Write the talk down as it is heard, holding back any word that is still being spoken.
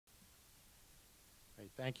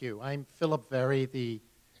Thank you. I'm Philip Verre, the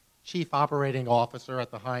Chief Operating Officer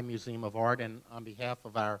at the High Museum of Art, and on behalf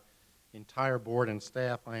of our entire board and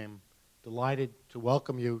staff, I am delighted to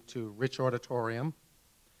welcome you to Rich Auditorium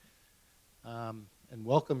and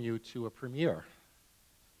welcome you to a premiere,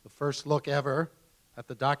 the first look ever at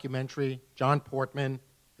the documentary John Portman,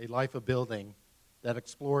 A Life of Building, that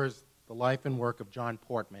explores the life and work of John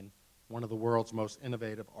Portman, one of the world's most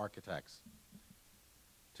innovative architects.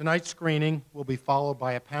 Tonight's screening will be followed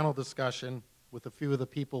by a panel discussion with a few of the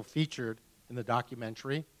people featured in the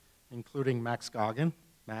documentary, including Mack Scogin,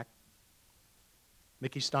 Mack,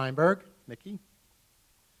 Mickey Steinberg, Mickey,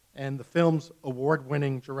 and the film's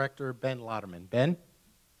award-winning director, Ben Loeterman. Ben?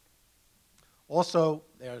 Also,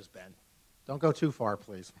 there's Ben. Don't go too far,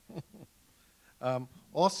 please.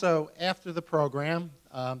 Also, after the program,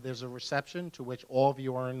 there's a reception to which all of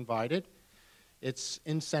you are invited. It's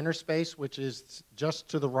in center space, which is just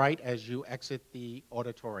to the right as you exit the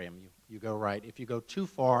auditorium. You go right. If you go too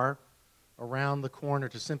far around the corner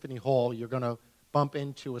to Symphony Hall, you're going to bump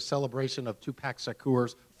into a celebration of Tupac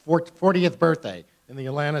Shakur's 40th birthday in the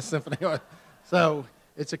Atlanta Symphony. So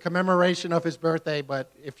it's a commemoration of his birthday,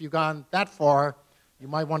 but if you've gone that far, you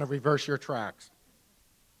might want to reverse your tracks.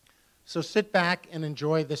 So sit back and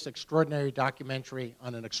enjoy this extraordinary documentary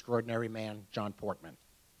on an extraordinary man, John Portman.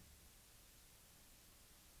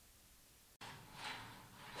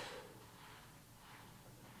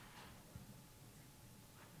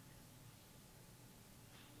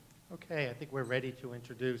 Okay, I think we're ready to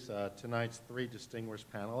introduce tonight's three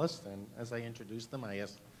distinguished panelists, and as I introduce them, I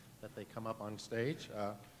ask that they come up on stage.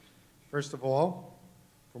 First of all,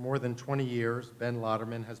 for more than 20 years, Ben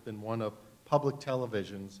Loeterman has been one of public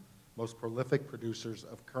television's most prolific producers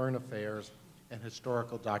of current affairs and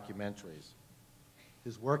historical documentaries.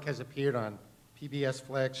 His work has appeared on PBS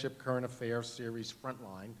flagship current affairs series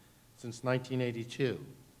Frontline since 1982.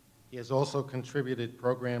 He has also contributed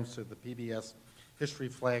programs to the PBS history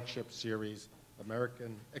flagship series,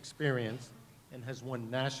 American Experience, and has won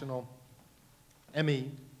national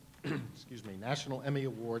Emmy, National Emmy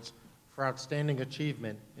Awards for outstanding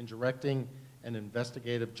achievement in directing and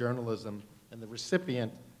investigative journalism, and the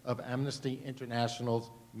recipient of Amnesty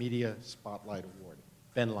International's Media Spotlight Award.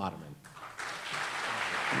 Ben Loeterman.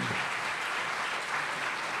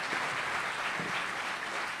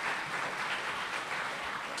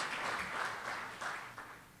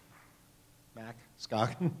 Mack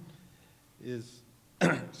Scogin is,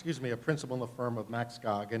 a principal in the firm of Mack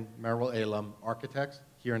Scogin, Merrill Elam Architects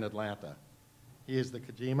here in Atlanta. He is the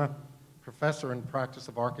Kojima Professor in Practice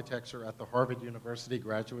of Architecture at the Harvard University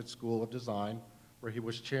Graduate School of Design, where he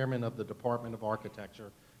was chairman of the Department of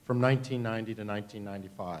Architecture from 1990 to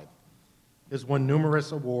 1995. He has won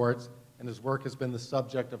numerous awards, and his work has been the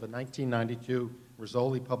subject of a 1992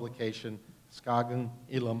 Rizzoli publication, Scogin,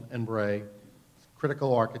 Elam, and Verre,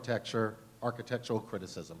 Critical Architecture, Architectural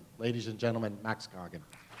Criticism. Ladies and gentlemen, Mack Scogin.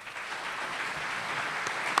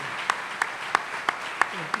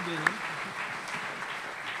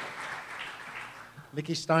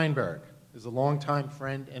 Mickey Steinberg is a longtime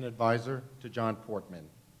friend and advisor to John Portman.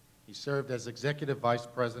 He served as executive vice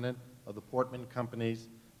president of the Portman Companies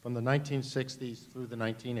from the 1960s through the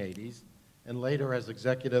 1980s, and later as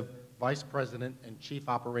executive vice president and chief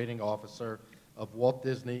operating officer of Walt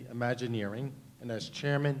Disney Imagineering, and as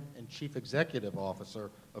chairman and chief executive officer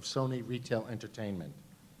of Sony Retail Entertainment.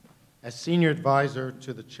 As senior advisor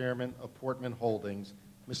to the chairman of Portman Holdings,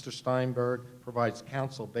 Mr. Steinberg provides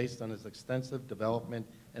counsel based on his extensive development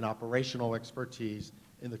and operational expertise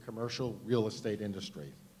in the commercial real estate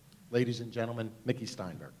industry. Ladies and gentlemen, Mickey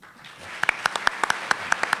Steinberg.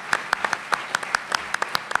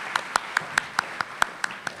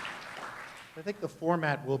 I think the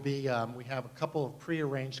format will be, we have a couple of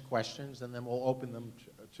prearranged questions, and then we'll open them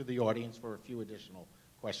to the audience for a few additional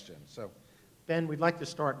questions. So, Ben, we'd like to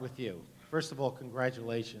start with you. First of all,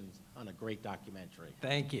 congratulations on a great documentary.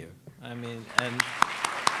 Thank you. I mean, and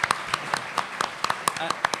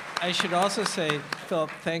I should also say,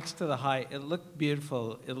 Philip, thanks to the High, it looked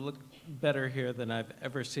beautiful. It looked better here than I've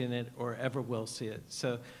ever seen it or ever will see it.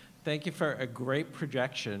 So thank you for a great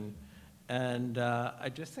projection. And I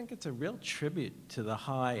just think it's a real tribute to the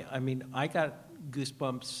High. I mean, I got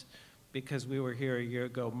goosebumps because we were here a year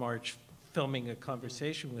ago, March, filming a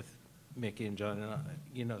conversation with Mickey and John,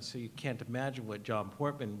 and so you can't imagine what John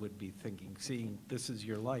Portman would be thinking, seeing This Is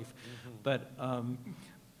Your Life. Mm-hmm. But,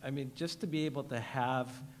 I mean, just to be able to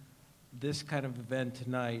have this kind of event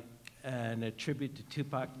tonight and a tribute to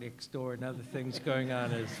Tupac next door and other things going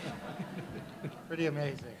on is pretty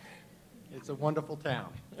amazing. It's a wonderful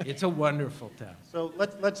town. It's a wonderful town. So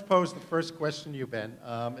let's pose the first question to you, Ben.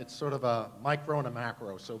 It's sort of a micro and a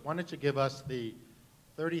macro. So why don't you give us the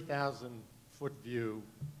 30,000-foot view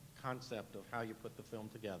concept of how you put the film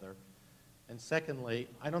together? And secondly,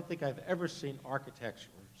 I don't think I've ever seen architecture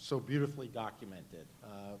so beautifully documented,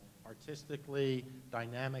 artistically,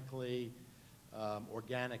 dynamically,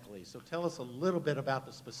 organically. So tell us a little bit about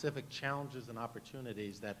the specific challenges and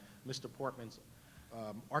opportunities that Mr. Portman's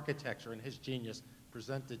architecture and his genius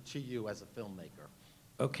presented to you as a filmmaker.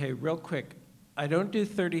 Okay, real quick. I don't do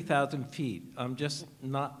 30,000 feet. I'm just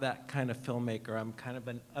not that kind of filmmaker. I'm kind of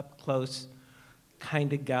an up-close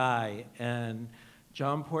kind of guy. And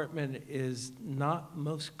John Portman is not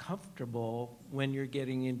most comfortable when you're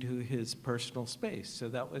getting into his personal space. So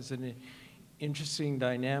that was an interesting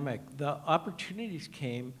dynamic. The opportunities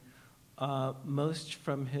came most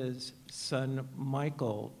from his son,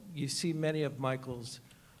 Michael. You see many of Michael's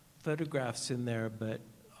photographs in there, but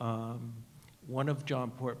one of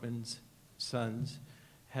John Portman's sons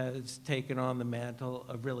has taken on the mantle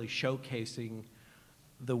of really showcasing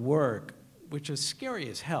the work, which is scary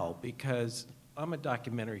as hell because I'm a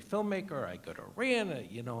documentary filmmaker. I go to Atlanta,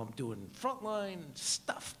 you know, I'm doing frontline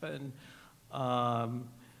stuff, and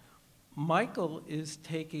Michael is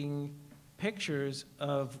taking pictures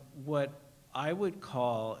of what I would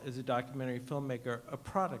call, as a documentary filmmaker, a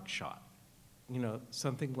product shot. You know,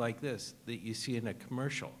 something like this that you see in a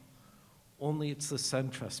commercial, only it's the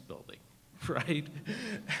SunTrust building, right?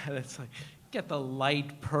 And it's like, get the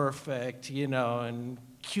light perfect, you know, and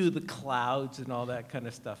cue the clouds and all that kind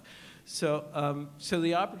of stuff. So, so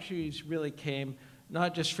the opportunities really came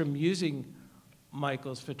not just from using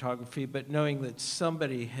Michael's photography, but knowing that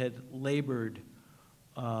somebody had labored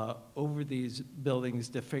over these buildings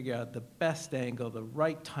to figure out the best angle, the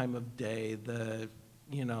right time of day, the,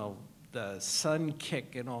 you know, the sun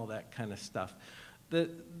kick and all that kind of stuff.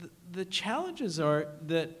 The challenges are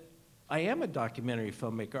that I am a documentary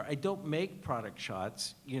filmmaker. I don't make product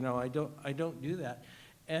shots. You know, I don't do that.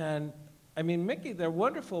 And I mean, Mickey, they're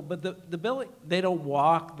wonderful, but the building, they don't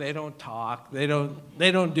walk, they don't talk, they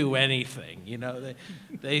don't do anything, you know.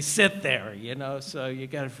 They sit there, you know, so you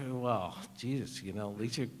got to feel, well, Jesus, you know, at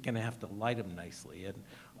least you're going to have to light them nicely. And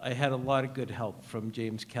I had a lot of good help from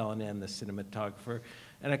James Callanan, the cinematographer,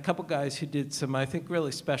 and a couple guys who did some, I think,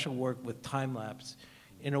 really special work with time-lapse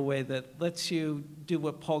in a way that lets you do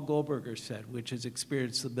what Paul Goldberger said, which is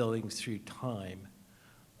experience the buildings through time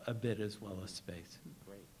a bit as well as space.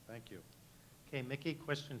 Great, thank you. Okay, Mickey,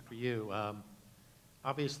 question for you.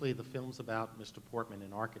 Obviously, the film's about Mr. Portman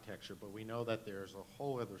and architecture, but we know that there's a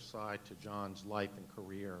whole other side to John's life and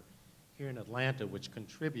career here in Atlanta, which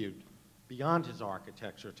contribute beyond his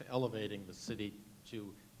architecture to elevating the city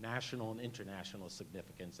to national and international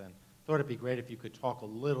significance. And thought it'd be great if you could talk a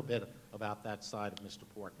little bit about that side of Mr.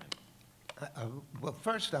 Portman. Well,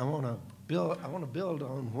 first I want to build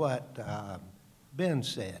on what Ben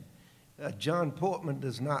said. John Portman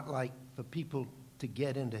does not like for people to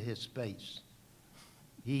get into his space.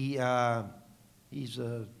 He's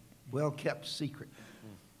a well-kept secret.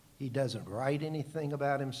 He doesn't write anything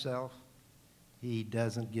about himself. He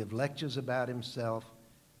doesn't give lectures about himself,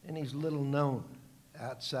 and he's little known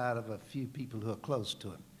outside of a few people who are close to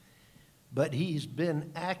him. But he's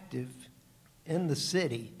been active in the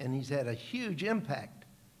city, and he's had a huge impact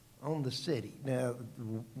on the city. Now,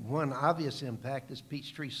 one obvious impact is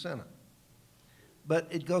Peachtree Center. But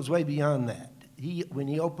it goes way beyond that. When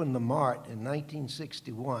he opened the Mart in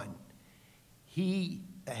 1961, he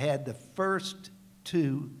had the first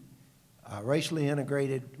two racially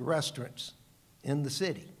integrated restaurants in the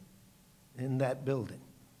city, in that building.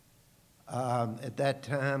 At that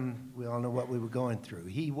time, we all know what we were going through.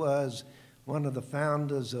 He was one of the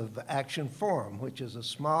founders of Action Forum, which is a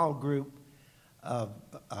small group of,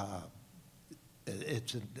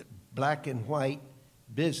 it's a black and white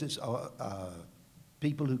business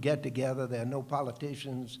people who get together. There are no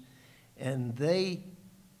politicians, and they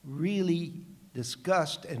really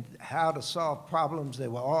discussed how to solve problems. They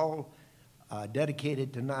were all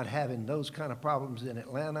dedicated to not having those kind of problems in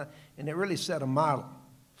Atlanta, and it really set a model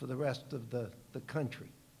for the rest of the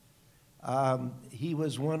country. He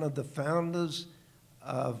was one of the founders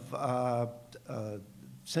of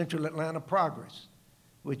Central Atlanta Progress,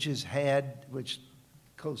 which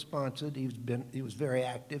co-sponsored. He was very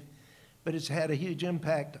active, but it's had a huge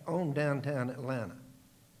impact on downtown Atlanta.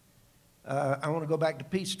 I want to go back to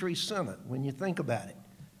Peachtree Center. When you think about it,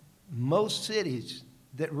 most cities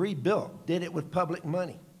that rebuilt did it with public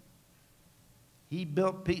money. He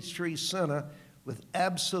built Peachtree Center with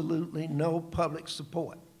absolutely no public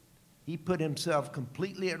support. He put himself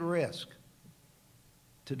completely at risk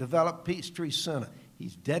to develop Peachtree Center.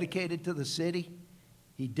 He's dedicated to the city.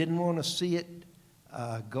 He didn't want to see it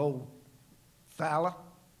go fallow.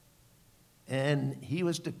 And he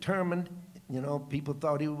was determined. You know, people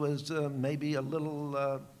thought he was maybe a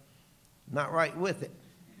little not right with it.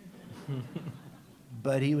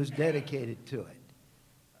 But he was dedicated to it.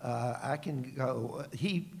 I can go.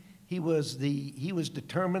 He was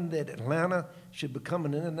determined that Atlanta should become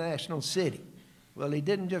an international city. Well, he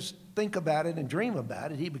didn't just think about it and dream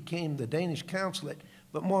about it. He became the Danish consulate.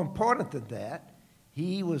 But more important than that,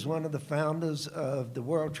 he was one of the founders of the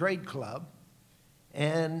World Trade Club,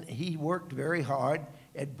 and he worked very hard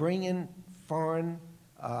at bringing foreign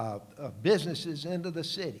businesses into the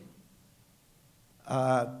city.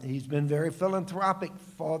 He's been very philanthropic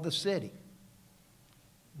for the city.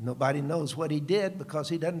 Nobody knows what he did because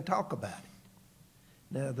he doesn't talk about it.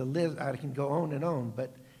 Now, the list, I can go on and on,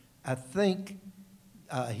 but I think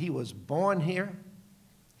he was born here.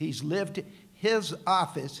 He's lived. His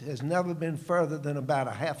office has never been further than about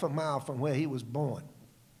a half a mile from where he was born.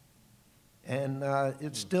 And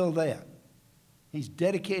it's still there. He's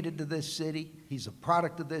dedicated to this city. He's a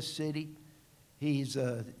product of this city. He's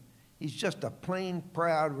just a plain,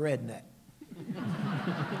 proud redneck.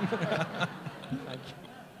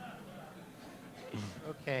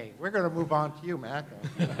 Okay, we're going to move on to you, Mack.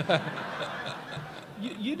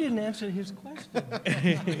 You didn't answer his question.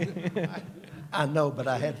 I know, but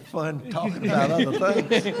I had fun talking about other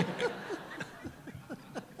things.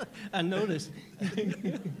 I noticed.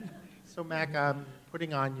 So, Mack,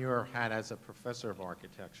 putting on your hat as a professor of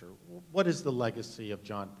architecture, what is the legacy of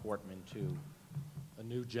John Portman to a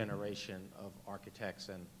new generation of architects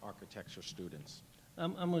and architecture students?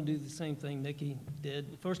 I'm going to do the same thing Mickey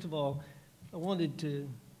did. First of all, I wanted to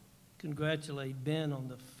congratulate Ben on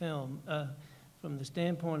the film. From the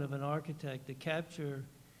standpoint of an architect, to capture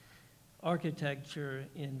architecture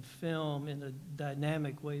in film in a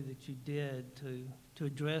dynamic way that you did, to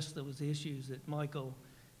address those issues that Michael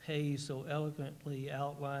Hayes so eloquently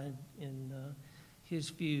outlined in his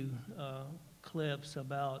few clips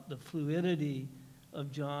about the fluidity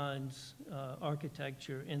of John's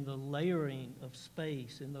architecture and the layering of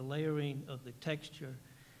space and the layering of the texture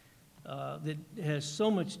that has so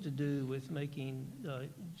much to do with making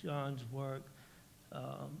John's work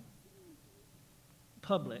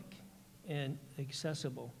public and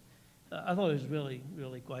accessible. I thought it was really,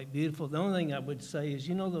 really quite beautiful. The only thing I would say is,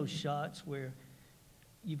 you know those shots where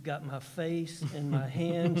you've got my face and my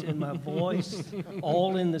hands and my voice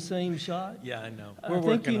all in the same shot? Yeah, I know. I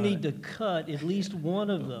think you need to cut at least one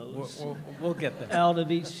of those We'll get there. out of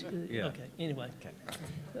each. Yeah. Okay, anyway.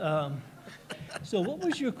 Okay. So what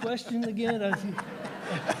was your question again?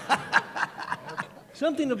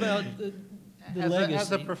 Something about the legacy.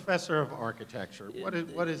 As a professor of architecture, what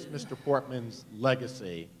is Mr. Portman's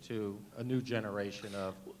legacy to a new generation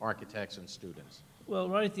of architects and students? Well,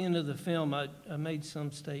 right at the end of the film, I made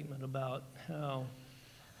some statement about how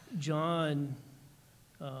John,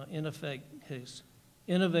 in effect, has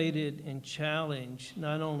innovated and challenged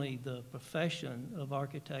not only the profession of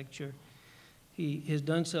architecture, he has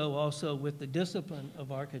done so also with the discipline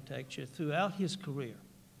of architecture throughout his career.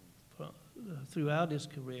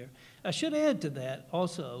 I should add to that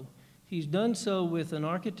also, he's done so with an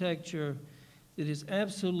architecture that has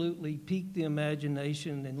absolutely piqued the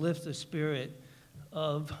imagination and lifted the spirit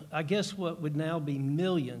of, I guess, what would now be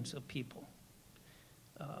millions of people.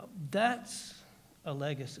 That's a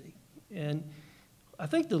legacy. And I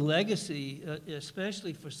think the legacy,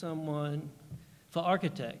 especially for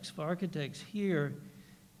architects here,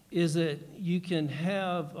 is that you can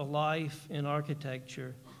have a life in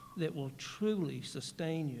architecture that will truly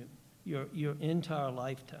sustain your entire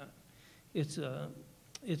lifetime. It's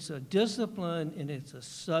a discipline and it's a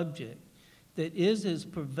subject that is as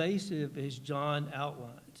pervasive as John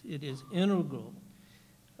outlines. It is integral,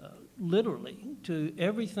 literally, to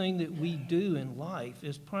everything that we do in life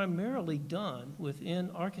is primarily done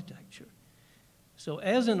within architecture. So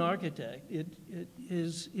as an architect,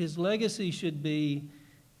 his legacy should be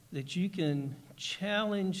that you can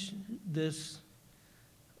challenge this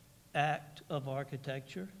act of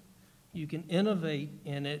architecture, you can innovate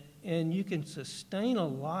in it, and you can sustain a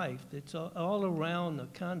life that's all around the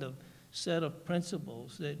kind of set of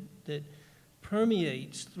principles that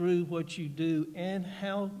permeates through what you do and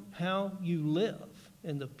how you live,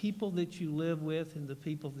 and the people that you live with and the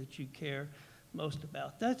people that you care most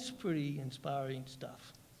about. That's pretty inspiring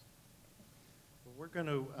stuff. Well, we're going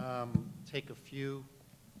to take a few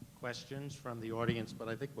questions from the audience, but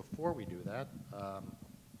I think before we do that,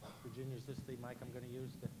 Virginia, is this the mic I'm going to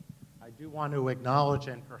use? I do want to acknowledge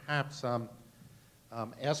and perhaps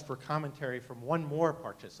ask for commentary from one more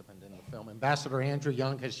participant in the film. Ambassador Andrew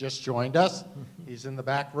Young has just joined us. He's in the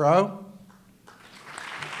back row.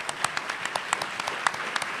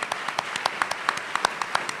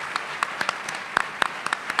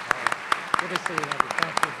 Good to see you, Andrew.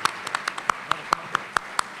 Thank you.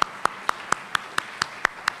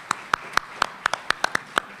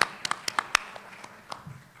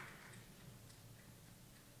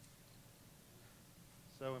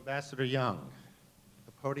 So, Ambassador Young,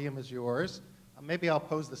 the podium is yours. Maybe I'll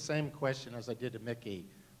pose the same question as I did to Mickey.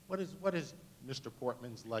 What is Mr.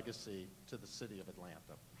 Portman's legacy to the city of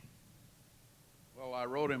Atlanta? Well, I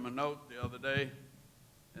wrote him a note the other day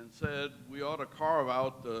and said we ought to carve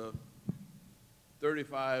out the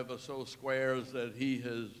 35 or so squares that he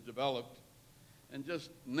has developed and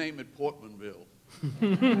just name it Portmanville.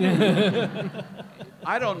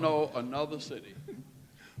 I don't know another city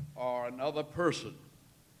or another person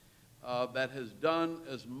that has done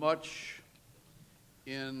as much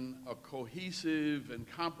in a cohesive and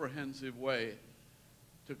comprehensive way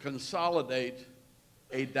to consolidate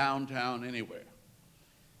a downtown anywhere.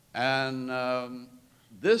 And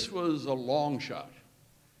this was a long shot.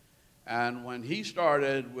 And when he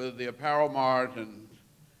started with the Apparel Mart and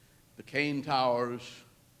the Kane Towers,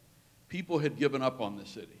 people had given up on the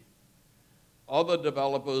city. Other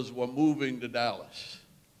developers were moving to Dallas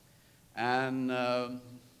and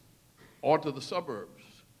or to the suburbs.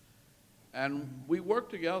 And we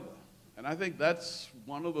worked together. And I think that's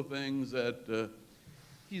one of the things that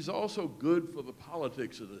he's also good for the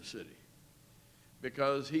politics of the city,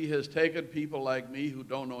 because he has taken people like me who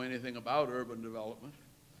don't know anything about urban development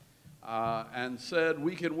and said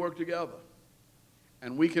we can work together.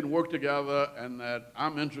 And we can work together, and that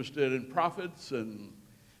I'm interested in profits and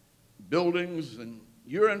buildings, and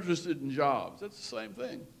you're interested in jobs. That's the same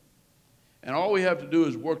thing. And all we have to do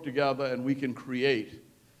is work together, and we can create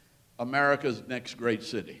America's next great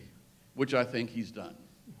city, which I think he's done.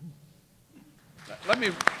 Let me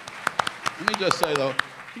just say, though,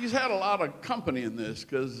 he's had a lot of company in this,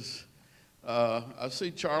 because I see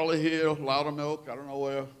Charlie here, Loudermilk. I don't know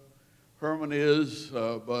where Herman is,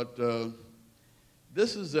 but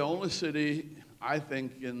this is the only city, I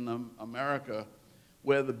think, in America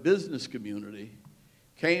where the business community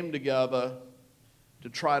came together to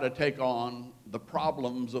try to take on the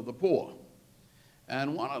problems of the poor.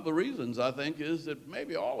 And one of the reasons, I think, is that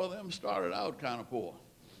maybe all of them started out kind of poor.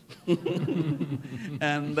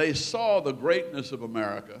 And they saw the greatness of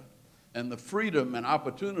America and the freedom and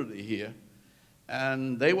opportunity here,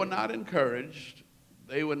 and they were not encouraged,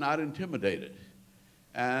 they were not intimidated,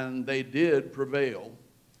 and they did prevail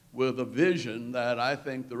with a vision that I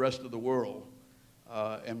think the rest of the world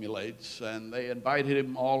emulates. And they invited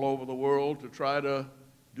him all over the world to try to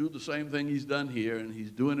do the same thing he's done here, and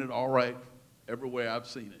he's doing it all right everywhere I've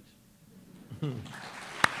seen it.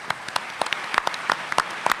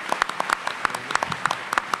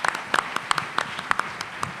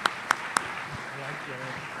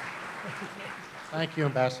 Thank you,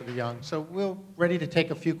 Ambassador Young. So we're ready to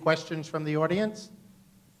take a few questions from the audience.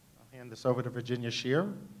 I'll hand this over to Virginia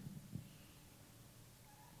Shear.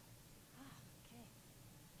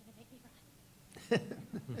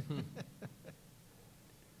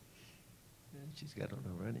 She's got on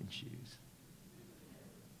her running shoes.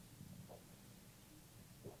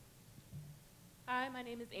 Hi, my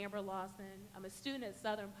name is Amber Lawson. I'm a student at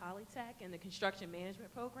Southern Polytech in the construction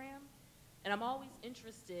management program, and I'm always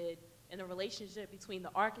interested in the relationship between the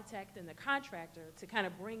architect and the contractor to kind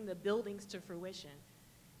of bring the buildings to fruition.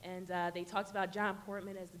 And they talked about John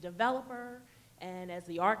Portman as the developer and as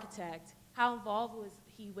the architect. How involved was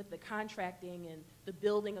he with the contracting and the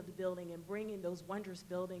building of the building and bringing those wondrous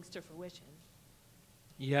buildings to fruition?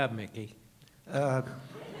 Yeah, Mickey.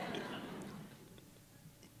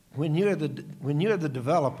 When you're the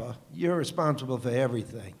developer, you're responsible for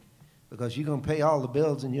everything, because you're going to pay all the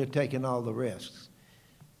bills and you're taking all the risks.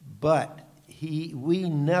 But we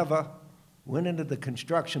never went into the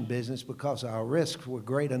construction business because our risks were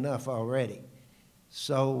great enough already.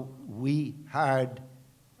 So we hired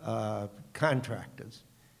contractors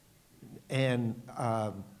and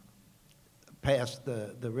passed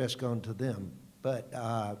the risk on to them.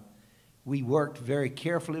 But we worked very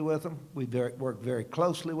carefully with them. We worked very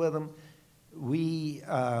closely with them. We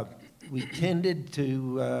tended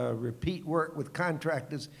to repeat work with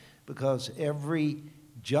contractors, because every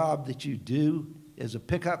job that you do is a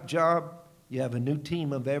pickup job. You have a new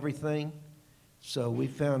team of everything. So we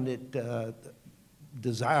found it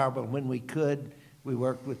desirable when we could. We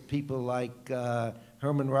worked with people like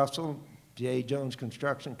Herman Russell, J.A. Jones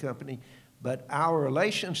Construction Company, but our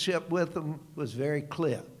relationship with them was very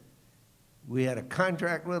clear. We had a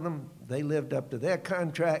contract with them. They lived up to their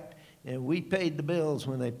contract, and we paid the bills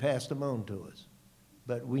when they passed them on to us.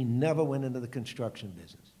 But we never went into the construction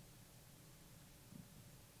business.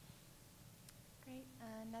 Great.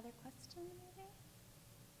 Another question, maybe?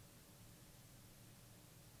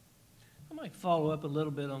 I might follow up a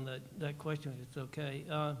little bit on that question, if it's okay.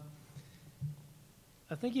 I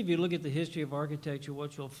think if you look at the history of architecture,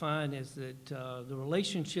 what you'll find is that the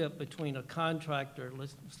relationship between a contractor,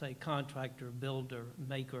 let's say contractor, builder,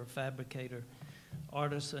 maker, fabricator,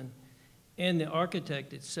 artisan, and the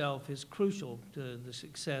architect itself is crucial to the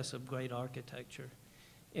success of great architecture.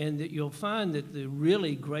 And that you'll find that the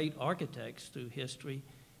really great architects through history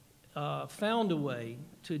found a way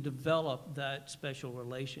to develop that special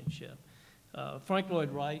relationship. Frank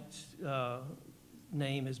Lloyd Wright's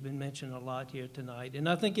name has been mentioned a lot here tonight, and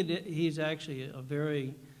I think he's actually a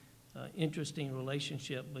very interesting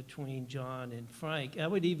relationship between John and Frank. I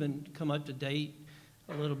would even come up to date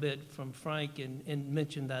a little bit from Frank and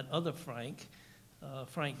mention that other Frank,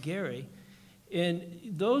 Frank Gehry. And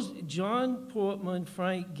those, John Portman,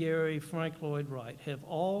 Frank Gehry, Frank Lloyd Wright, have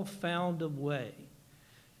all found a way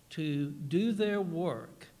to do their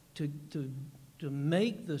work, to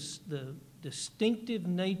make the distinctive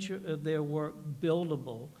nature of their work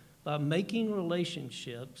buildable by making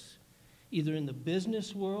relationships either in the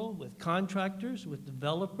business world with contractors, with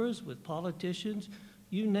developers, with politicians,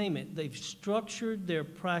 you name it. They've structured their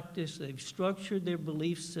practice, they've structured their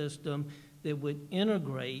belief system that would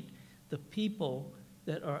integrate the people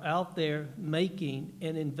that are out there making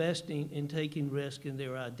and investing and taking risk in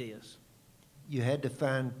their ideas. You had to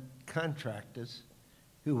find contractors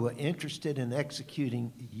who were interested in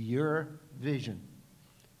executing your vision.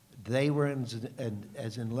 They were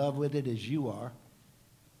as in love with it as you are,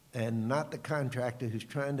 and not the contractor who's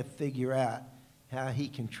trying to figure out how he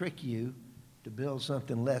can trick you to build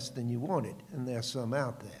something less than you wanted, and there's some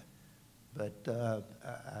out there. But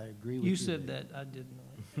I agree with you. You said that, I did not.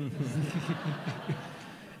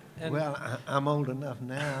 Well, I'm old enough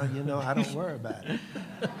now, you know, I don't worry about it.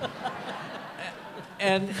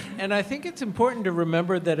 And I think it's important to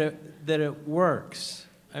remember that it works.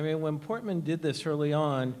 I mean, when Portman did this early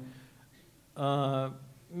on,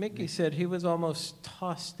 Mickey said he was almost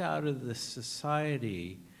tossed out of the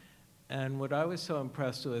society. And what I was so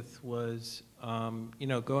impressed with was, you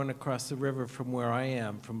know, going across the river from where I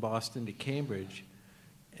am, from Boston to Cambridge,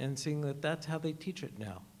 and seeing that that's how they teach it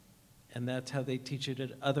now. And that's how they teach it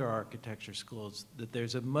at other architecture schools, that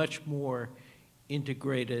there's a much more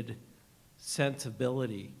integrated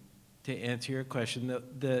sensibility, to answer your question,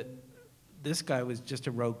 that this guy was just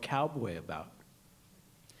a rogue cowboy about.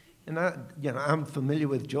 And I'm familiar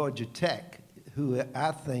with Georgia Tech, who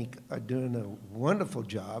I think are doing a wonderful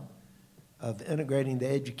job of integrating the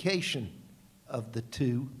education of the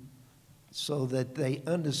two so that they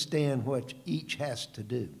understand what each has to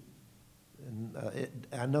do. And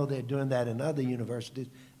I know they're doing that in other universities.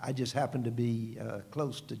 I just happen to be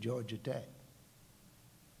close to Georgia Tech.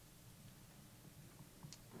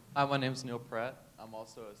 Hi, my name's Neil Pratt. I'm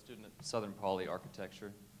also a student at Southern Poly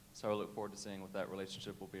Architecture, so I look forward to seeing what that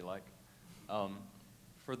relationship will be like.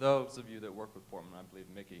 For those of you that work with Portman, I believe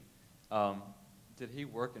Mickey, did he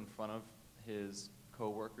work in front of his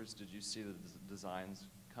co-workers? Did you see the designs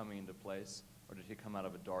coming into place? Or did he come out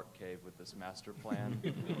of a dark cave with this master plan?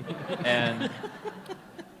 And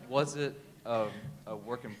was it a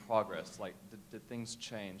work in progress? Like, did things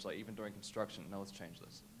change? Like, even during construction, no, let's change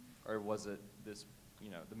this. Or was it this, you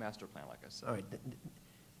know, the master plan, like I said? All right.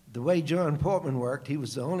 The way John Portman worked, he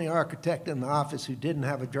was the only architect in the office who didn't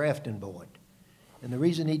have a drafting board. And the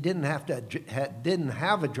reason he didn't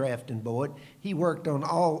have a drafting board, he worked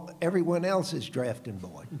on everyone else's drafting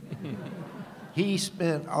board. He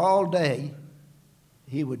spent all day.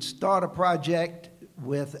 He would start a project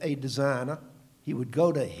with a designer. He would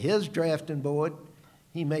go to his drafting board.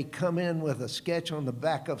 He may come in with a sketch on the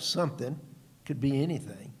back of something, could be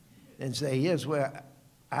anything, and say, here's where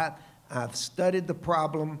I've studied the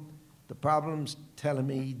problem. The problem's telling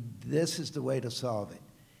me this is the way to solve it.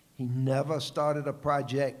 He never started a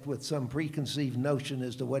project with some preconceived notion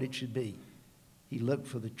as to what it should be. He looked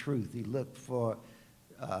for the truth. He looked for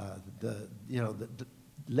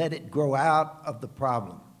let it grow out of the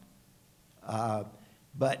problem.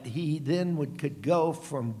 But he then could go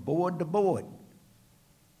from board to board.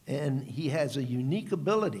 And he has a unique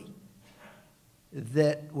ability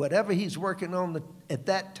that whatever he's working on at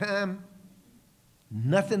that time,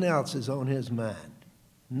 nothing else is on his mind.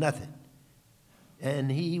 Nothing.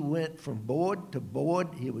 And he went from board to board.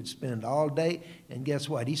 He would spend all day. And guess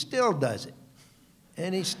what? He still does it.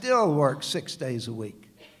 And he still works 6 days a week.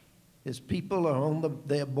 His people are on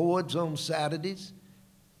their boards on Saturdays,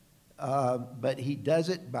 but he does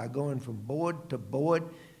it by going from board to board.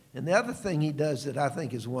 And the other thing he does that I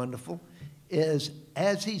think is wonderful is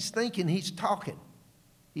as he's thinking, he's talking.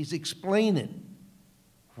 He's explaining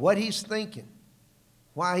what he's thinking,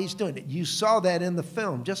 why he's doing it. You saw that in the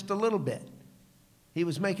film just a little bit. He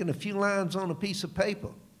was making a few lines on a piece of paper,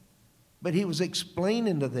 but he was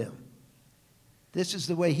explaining to them. This is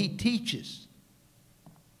the way he teaches.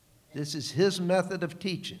 This is his method of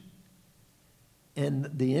teaching. And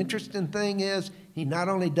the interesting thing is, he not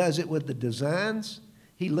only does it with the designs,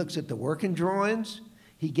 he looks at the working drawings,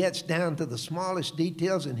 he gets down to the smallest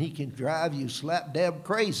details, and he can drive you slap dab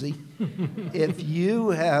crazy if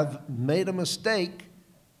you have made a mistake,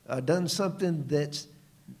 done something that's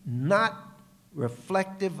not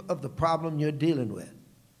reflective of the problem you're dealing with.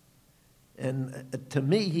 And to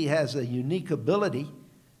me, he has a unique ability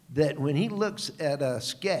that when he looks at a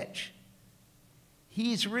sketch,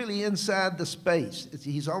 he's really inside the space.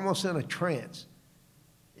 He's almost in a trance.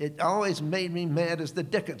 It always made me mad as the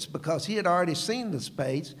dickens because he had already seen the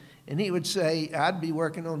space, and he would say, I'd be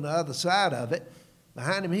working on the other side of it.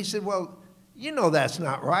 Behind him, he said, well, you know that's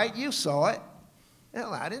not right. You saw it.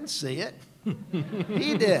 Hell, I didn't see it.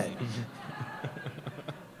 He did.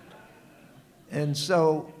 And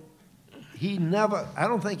so he never, I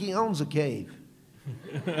don't think he owns a cave.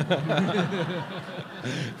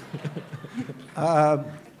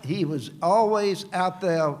 He was always out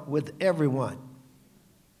there with everyone.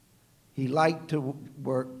 He liked to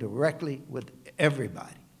work directly with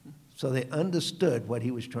everybody, so they understood what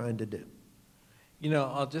he was trying to do. You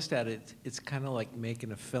know, I'll just add, it's kind of like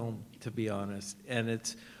making a film, to be honest, and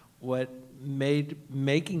it's what made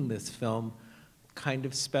making this film kind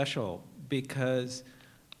of special, because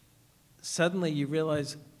suddenly you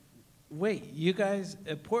realize, wait, you guys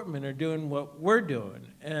at Portman are doing what we're doing,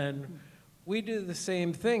 and we do the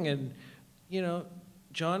same thing. And, you know,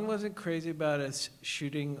 John wasn't crazy about us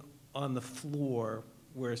shooting on the floor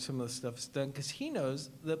where some of the stuff's done, because he knows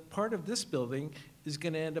that part of this building is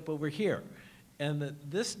going to end up over here, and that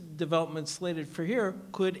this development slated for here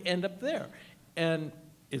could end up there. And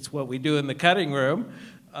it's what we do in the cutting room.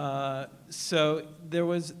 So there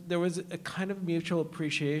was a kind of mutual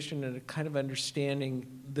appreciation and a kind of understanding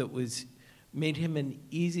that made him an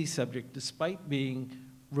easy subject, despite being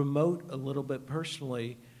remote a little bit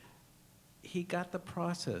personally. He got the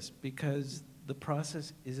process because the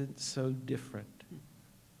process isn't so different.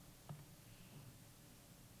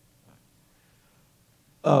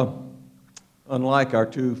 Unlike our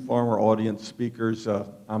two former audience speakers,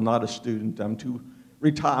 I'm not a student. I'm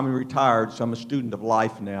retired, so I'm a student of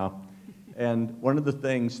life now. And one of the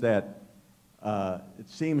things that it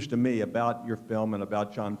seems to me about your film and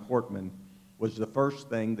about John Portman was the first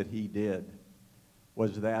thing that he did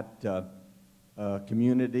was that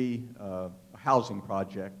community housing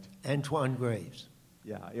project. Antoine Graves.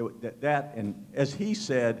 Yeah, that, and as he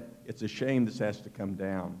said, it's a shame this has to come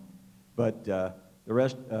down. But the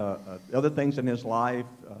rest, the other things in his life,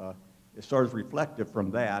 is sort of reflective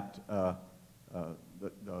from that.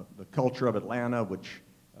 The culture of Atlanta, which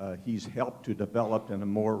he's helped to develop in a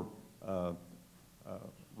more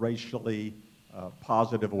racially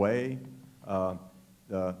positive way.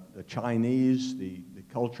 The Chinese, the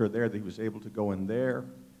culture there, that he was able to go in there.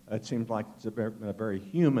 It seems like it's been a very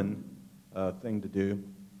human thing to do.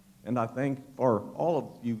 And I think for all of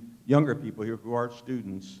you younger people here who are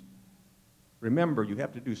students, remember you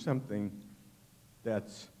have to do something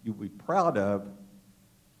that you'll be proud of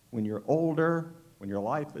when you're older, when your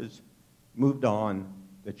life has moved on,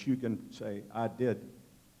 that you can say, I did.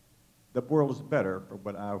 The world is better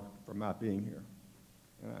for my being here.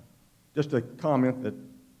 Just a comment that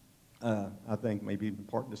I think may be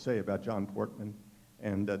important to say about John Portman,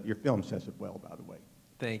 and your film says it well, by the way.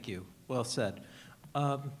 Thank you. Well said.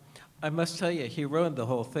 I must tell you, he ruined the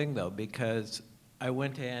whole thing, though, because I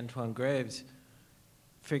went to Antoine Graves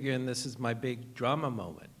figuring this is my big drama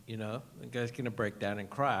moment, you know? The guy's going to break down and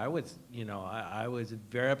cry. I was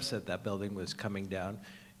very upset that building was coming down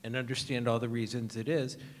and understand all the reasons it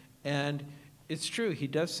is. And it's true, he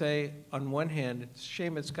does say, on one hand, it's a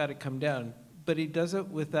shame it's got to come down, but he does it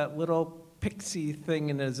with that little pixie thing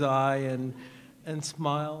in his eye and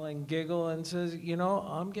smile and giggle and says, you know,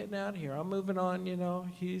 I'm getting out of here. I'm moving on, you know.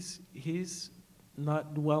 He's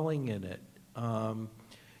not dwelling in it.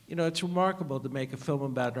 You know, it's remarkable to make a film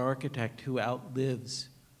about an architect who outlives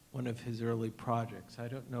one of his early projects. I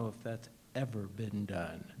don't know if that's ever been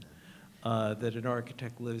done, that an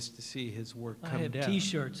architect lives to see his work come down. I have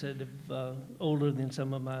T-shirts that have older than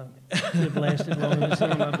some of my, that have lasted longer than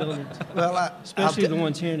some of my buildings. Well, especially the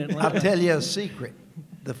ones here in Atlanta. I'll tell you a secret.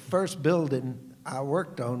 the first building I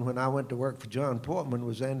worked on when I went to work for John Portman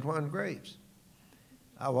was Antoine Graves.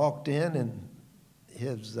 I walked in and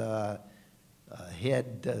his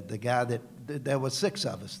head, the guy there was 6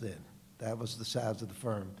 of us then. That was the size of the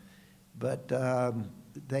firm. But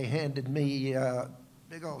they handed me a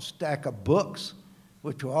big old stack of books,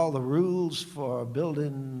 which were all the rules for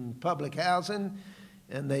building public housing.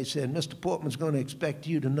 And they said, Mr. Portman's going to expect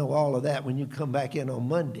you to know all of that when you come back in on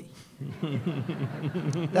Monday.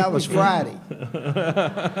 That was Friday.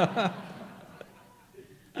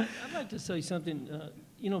 I'd like to say something.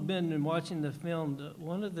 You know, Ben, in watching the film,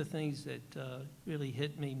 one of the things that really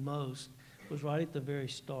hit me most was right at the very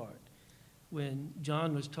start. When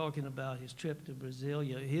John was talking about his trip to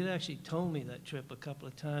Brasilia, he had actually told me that trip a couple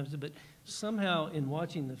of times, but somehow in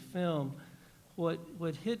watching the film, what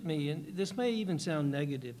hit me, and this may even sound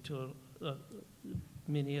negative to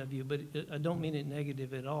many of you, but I don't mean it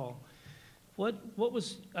negative at all. What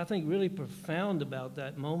was, I think, really profound about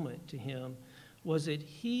that moment to him was that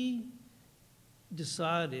he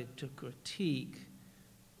decided to critique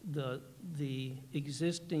the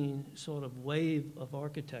existing sort of wave of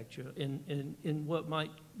architecture in what might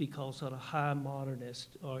be called sort of high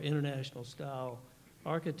modernist or international style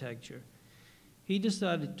architecture. He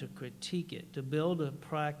decided to critique it, to build a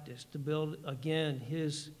practice, to build, again,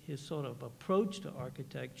 his sort of approach to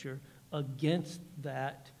architecture against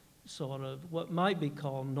that sort of what might be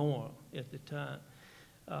called norm at the time.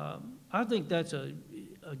 I think that's,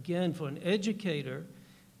 again, for an educator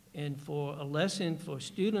and for a lesson for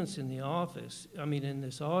students in the office, I mean, in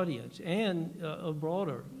this audience, and a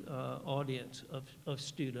broader audience of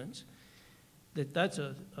students, that's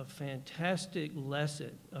a fantastic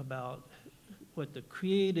lesson about what the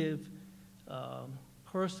creative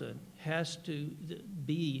person has to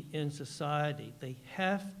be in society. They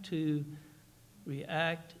have to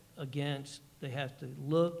react against, they have to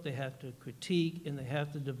look, they have to critique, and they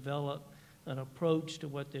have to develop an approach to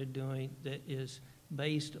what they're doing that is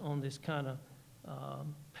based on this kind of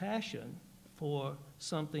passion for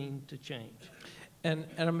something to change. And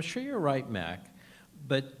I'm sure you're right, Mack,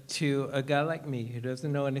 but to a guy like me who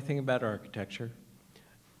doesn't know anything about architecture,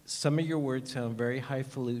 some of your words sound very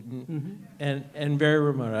highfalutin and very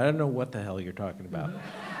remote. I don't know what the hell you're talking about.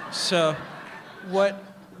 So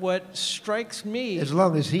what strikes me... As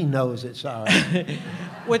long as he knows it's all right.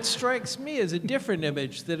 What strikes me is a different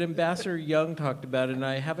image that Ambassador Young talked about, and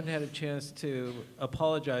I haven't had a chance to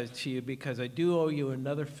apologize to you because I do owe you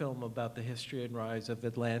another film about the history and rise of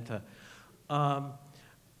Atlanta.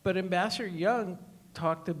 But Ambassador Young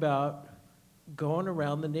talked about going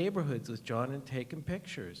around the neighborhoods with John and taking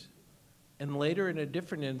pictures. And later, in a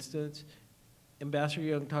different instance, Ambassador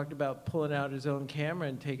Young talked about pulling out his own camera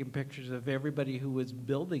and taking pictures of everybody who was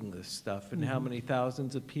building this stuff and how many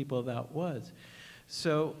thousands of people that was.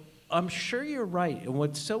 So I'm sure you're right. And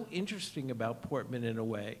what's so interesting about Portman in a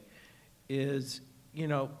way is, you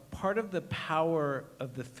know, part of the power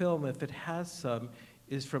of the film, if it has some,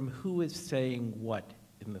 is from who is saying what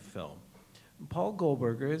in the film. Paul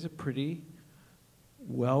Goldberger is a pretty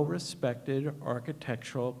well-respected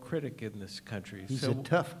architectural critic in this country. He's a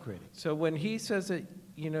tough critic. So when he says it,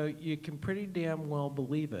 you know, you can pretty damn well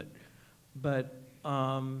believe it. But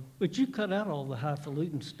you cut out all the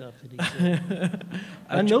highfalutin stuff that he said.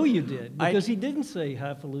 I know you did, because he didn't say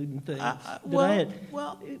highfalutin things.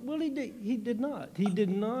 He did. He did not. He did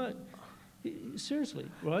not. Seriously,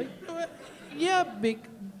 right? Yeah,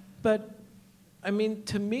 but I mean,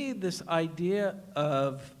 to me, this idea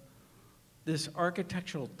of this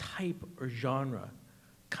architectural type or genre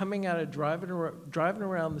coming out of driving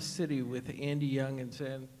around the city with Andy Young and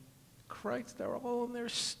saying, Christ, they're all in their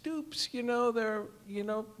stoops, you know, they're, you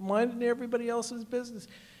know, minding everybody else's business.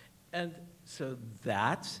 And so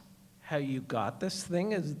that's how you got this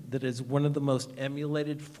thing, that is one of the most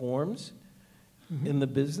emulated forms in the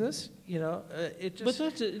business, you know, it just... But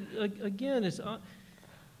that's, again, it's...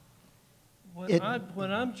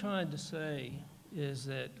 What I'm trying to say is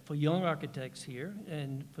that for young architects here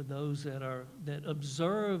and for those that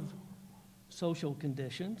observe social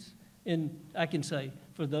conditions, and I can say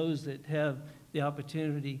for those that have the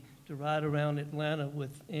opportunity to ride around Atlanta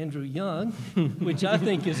with Andrew Young, which I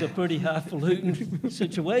think is a pretty highfalutin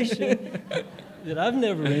situation that I've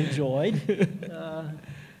never enjoyed,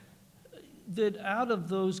 that out of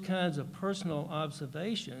those kinds of personal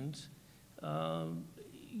observations,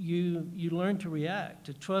 you learn to react,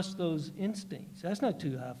 to trust those instincts. That's not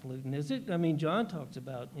too highfalutin, is it? I mean, John talks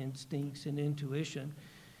about instincts and intuition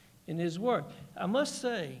in his work. I must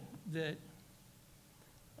say that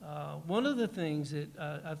one of the things that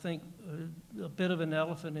I think a bit of an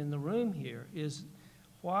elephant in the room here is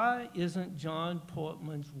why isn't John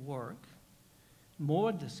Portman's work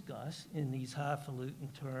more discussed in these highfalutin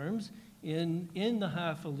terms, in the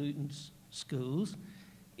highfalutin schools,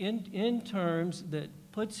 in terms that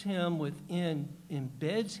puts him within,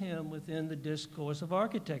 embeds him within the discourse of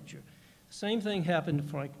architecture? Same thing happened to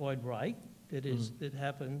Frank Lloyd Wright, that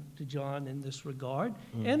happened to John in this regard,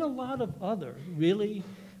 and a lot of other really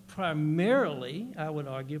primarily, I would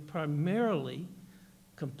argue, primarily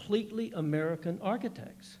completely American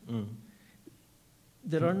architects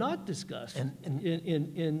that are not discussed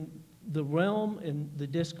in the realm and the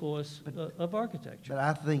discourse of architecture. But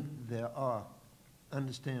I think there are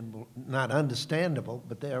understandable, not understandable,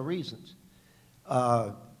 but there are reasons.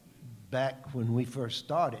 Back when we first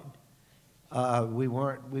started, we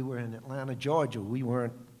were in Atlanta, Georgia. We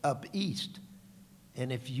weren't up east.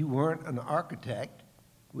 And if you weren't an architect,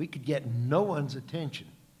 we could get no one's attention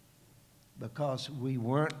because we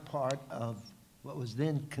weren't part of what was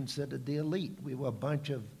then considered the elite. We were a bunch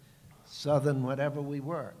of Southern whatever we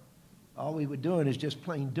were. All we were doing is just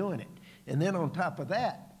plain doing it. And then on top of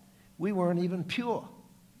that, we weren't even pure.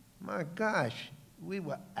 My gosh, we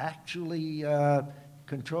were actually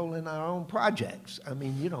controlling our own projects. I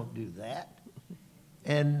mean, you don't do that.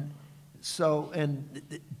 And so,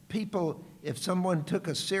 people, if someone took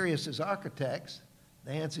us serious as architects,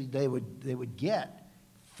 the answer they would get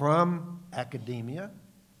from academia,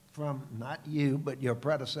 from not you, but your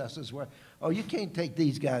predecessors were, oh, you can't take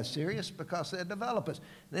these guys serious because they're developers.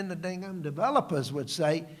 Then the dang developers would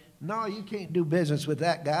say, no, you can't do business with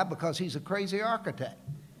that guy because he's a crazy architect.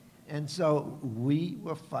 And so we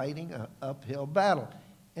were fighting an uphill battle.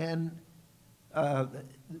 And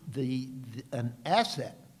an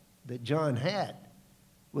asset that John had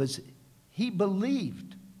was he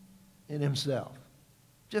believed in himself.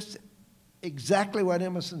 Just exactly what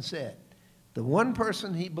Emerson said. The one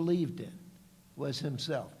person he believed in was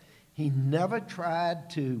himself. He never tried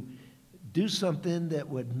to do something that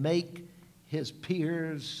would make his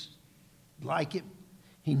peers like it.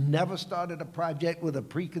 He never started a project with a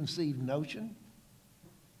preconceived notion.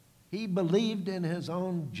 He believed in his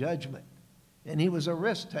own judgment, and he was a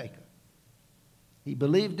risk taker. He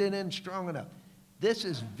believed in it strong enough. This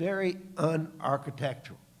is very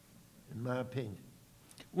un-architectural, in my opinion.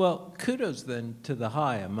 Well, kudos then to the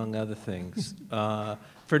High, among other things,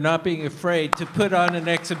 for not being afraid to put on an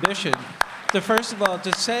exhibition. First of all,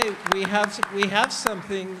 to say we have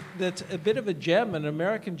something that's a bit of a gem, an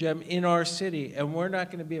American gem in our city, and we're not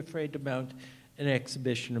going to be afraid to mount an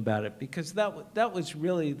exhibition about it, because that was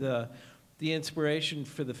really the inspiration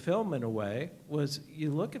for the film in a way. Was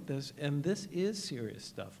you look at this, and this is serious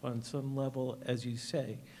stuff on some level, as you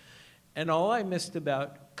say. And all I missed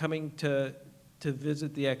about coming to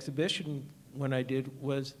visit the exhibition when I did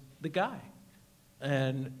was the guy.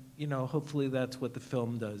 And, you know, hopefully that's what the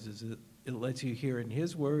film does, is it lets you hear in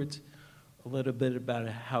his words a little bit about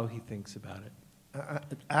how he thinks about it.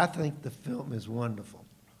 I think the film is wonderful.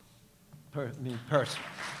 Me personally.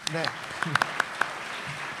 Now,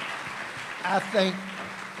 I think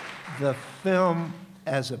the film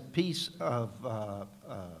as a piece of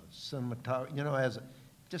cinematography, you know,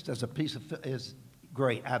 just as a piece of film is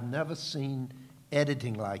great. I've never seen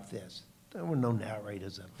editing like this. There were no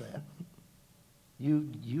narrators up there.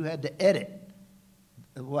 You had to edit.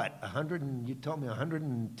 What, 100 and you told me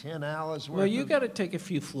 110 hours worth? Well, you got to take a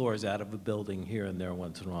few floors out of a building here and there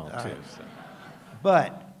once in a while, too. Right. So.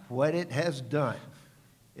 But what it has done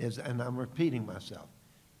is, and I'm repeating myself,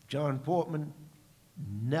 John Portman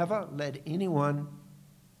never let anyone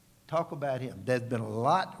talk about him. There's been a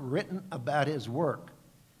lot written about his work,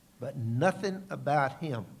 but nothing about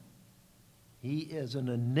him. He is an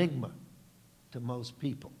enigma to most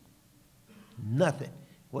people. Nothing.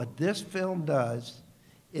 What this film does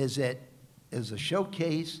is it is a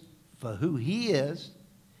showcase for who he is,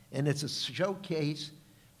 and it's a showcase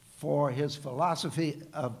for his philosophy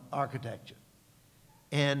of architecture.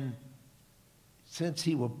 And since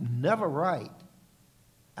he will never write,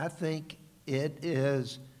 I think it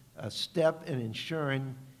is a step in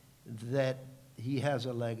ensuring that he has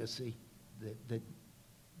a legacy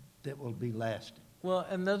that will be lasting. Well,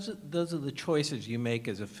 and those are the choices you make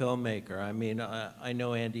as a filmmaker. I mean, I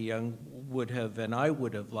know Andy Young would have, and I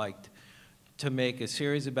would have liked to make a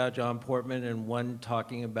series about John Portman, and one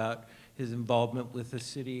talking about his involvement with the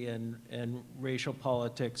city and racial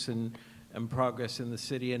politics and progress in the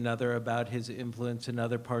city, another about his influence in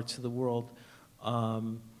other parts of the world.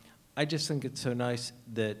 I just think it's so nice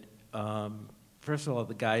that, first of all,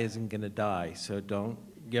 the guy isn't going to die, so don't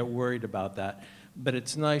get worried about that. But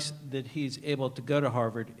it's nice that he's able to go to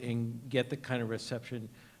Harvard and get the kind of reception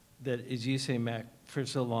that, as you say, Mack, for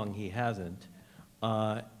so long he hasn't.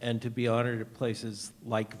 and to be honored at places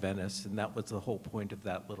like Venice. And that was the whole point of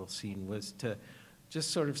that little scene, was to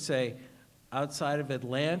just sort of say, outside of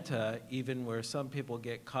Atlanta, even where some people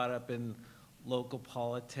get caught up in local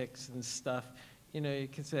politics and stuff, you know, you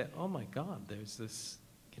can say, oh my God, there's this,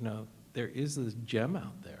 you know, there is this gem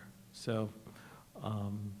out there. So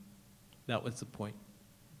that was the point.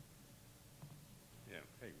 Yeah,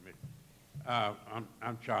 hey, Mick.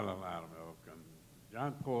 I'm Charlie Loudermilk, and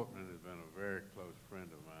John Portman has been a very close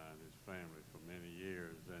friend of mine, his family, for many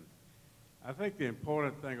years. And I think the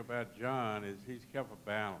important thing about John is he's kept a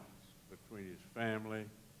balance between his family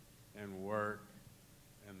and work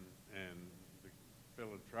and the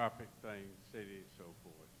philanthropic thing, city, and so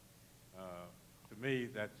forth. To me,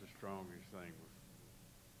 that's the strongest thing.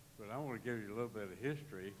 But I want to give you a little bit of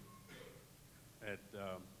history.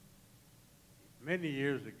 Many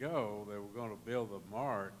years ago, they were going to build a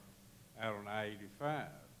mart out on I-85.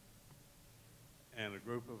 And a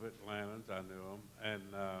group of Atlantans, I knew them, and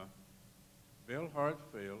Bill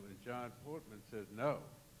Hartsfield and John Portman said no.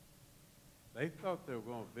 They thought they were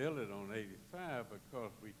going to build it on 85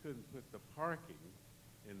 because we couldn't put the parking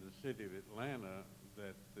in the city of Atlanta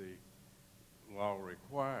that the law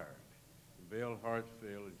required. And Bill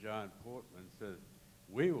Hartsfield and John Portman said,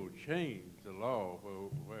 we will change the law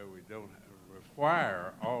where we don't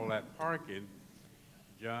require all that parking.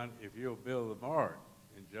 John, if you'll build the mart.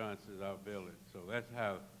 And John says, I'll build it. So that's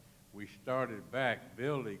how we started back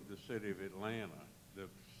building the city of Atlanta, the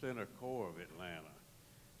center core of Atlanta.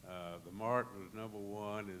 The mart was number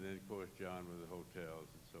one, and then, of course, John with the hotels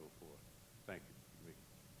and so forth. Thank you, Mickey.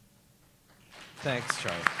 Thanks,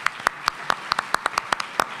 Charlie.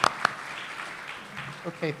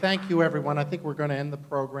 Okay, thank you, everyone. I think we're going to end the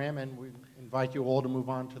program, and we invite you all to move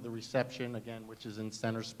on to the reception, again, which is in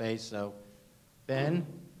center space. So, Ben,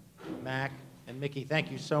 Mack, and Mickey,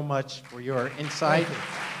 thank you so much for your insight.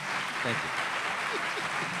 Thank you.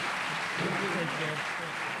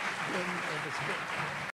 Thank you.